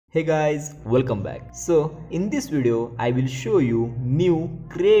Hey guys, welcome back. So in this video I will show you new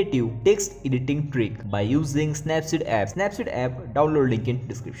creative text editing trick by using Snapseed app. Snapseed app download link in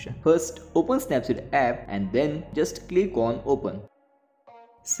description. First open Snapseed app and then just click on open.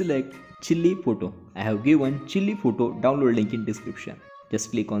 Select chili photo. I have given chili photo download link in description.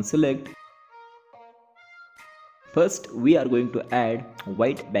 Just click on select. First we are going to add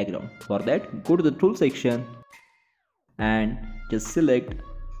white background. For that go to the tool section and just select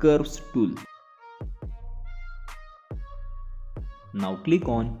curves tool. Now click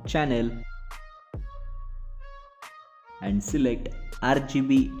on channel and select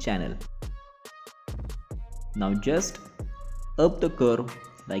RGB channel. Now just up the curve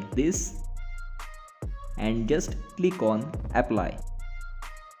like this and just click on apply.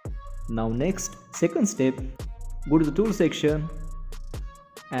 Now next, second step, go to the tool section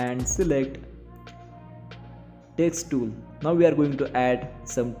and select text tool. Now we are going to add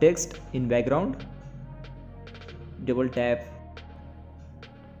some text in background. Double tap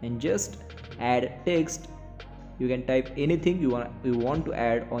and just add text. You can type anything you want to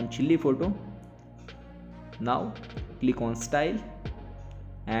add on chili photo. Now click on style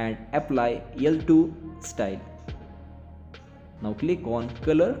and apply L2 style. Now click on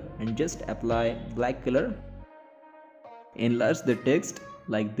color and just apply black color. Enlarge the text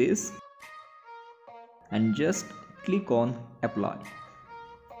like this and just click on apply.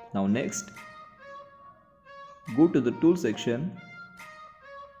 Now next, go to the tool section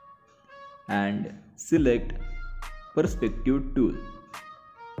and select perspective tool.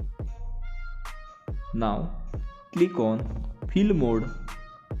 Now click on fill mode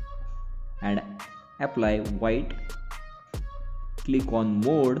and apply white. Click on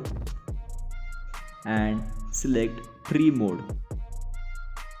mode and select tree mode.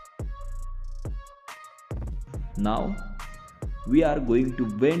 Now we are going to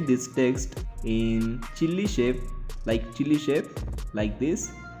bend this text in chili shape like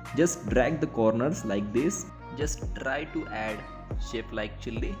this. Just drag the corners like this. Just try to add shape like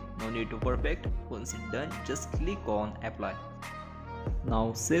chili. No need to perfect. Once it's done, just click on apply.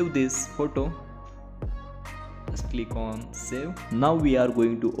 Now save this photo. Just click on save. Now we are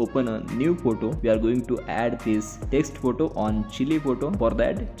going to open a new photo. We are going to add this text photo on chili photo. For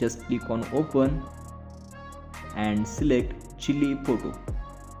that, just click on open and select chili photo.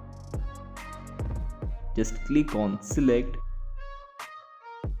 Just click on select.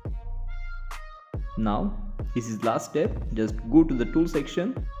 Now this is last step. Just go to the tool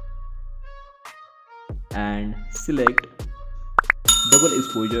section and select double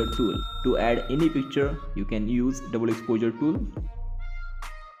exposure tool. To add any picture you can use double exposure tool.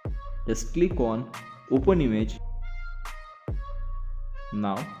 Just click on open image.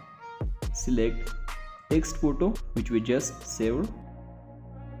 Now select text photo which we just saved.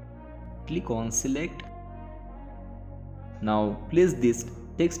 Click on select. Now place this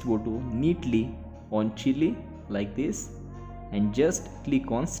text photo neatly on chili like this and just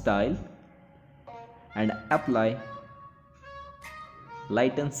click on style and apply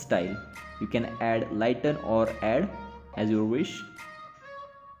lighten style. You can add lighten or add as you wish.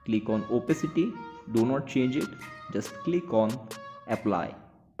 Click on opacity. Do not change it. Just click on apply.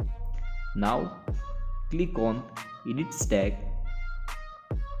 Now click on edit stack,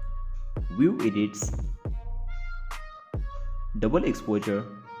 view edits, double exposure,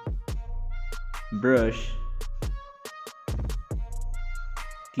 brush,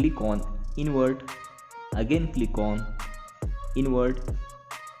 click on invert, again click on invert,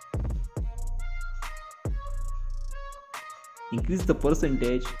 increase the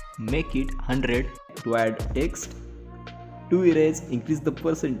percentage, make it 100 to add text, to erase increase the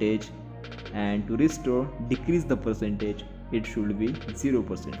percentage, and to restore decrease the percentage. It should be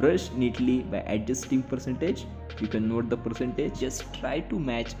 0%. Brush neatly by adjusting percentage. You can note the percentage. Just try to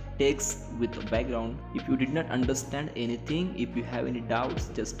match text with the background. If you did not understand anything, if you have any doubts,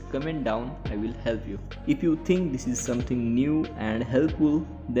 just comment down. I will help you. If you think this is something new and helpful,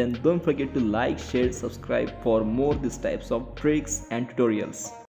 then don't forget to like, share, subscribe for more these types of tricks and tutorials.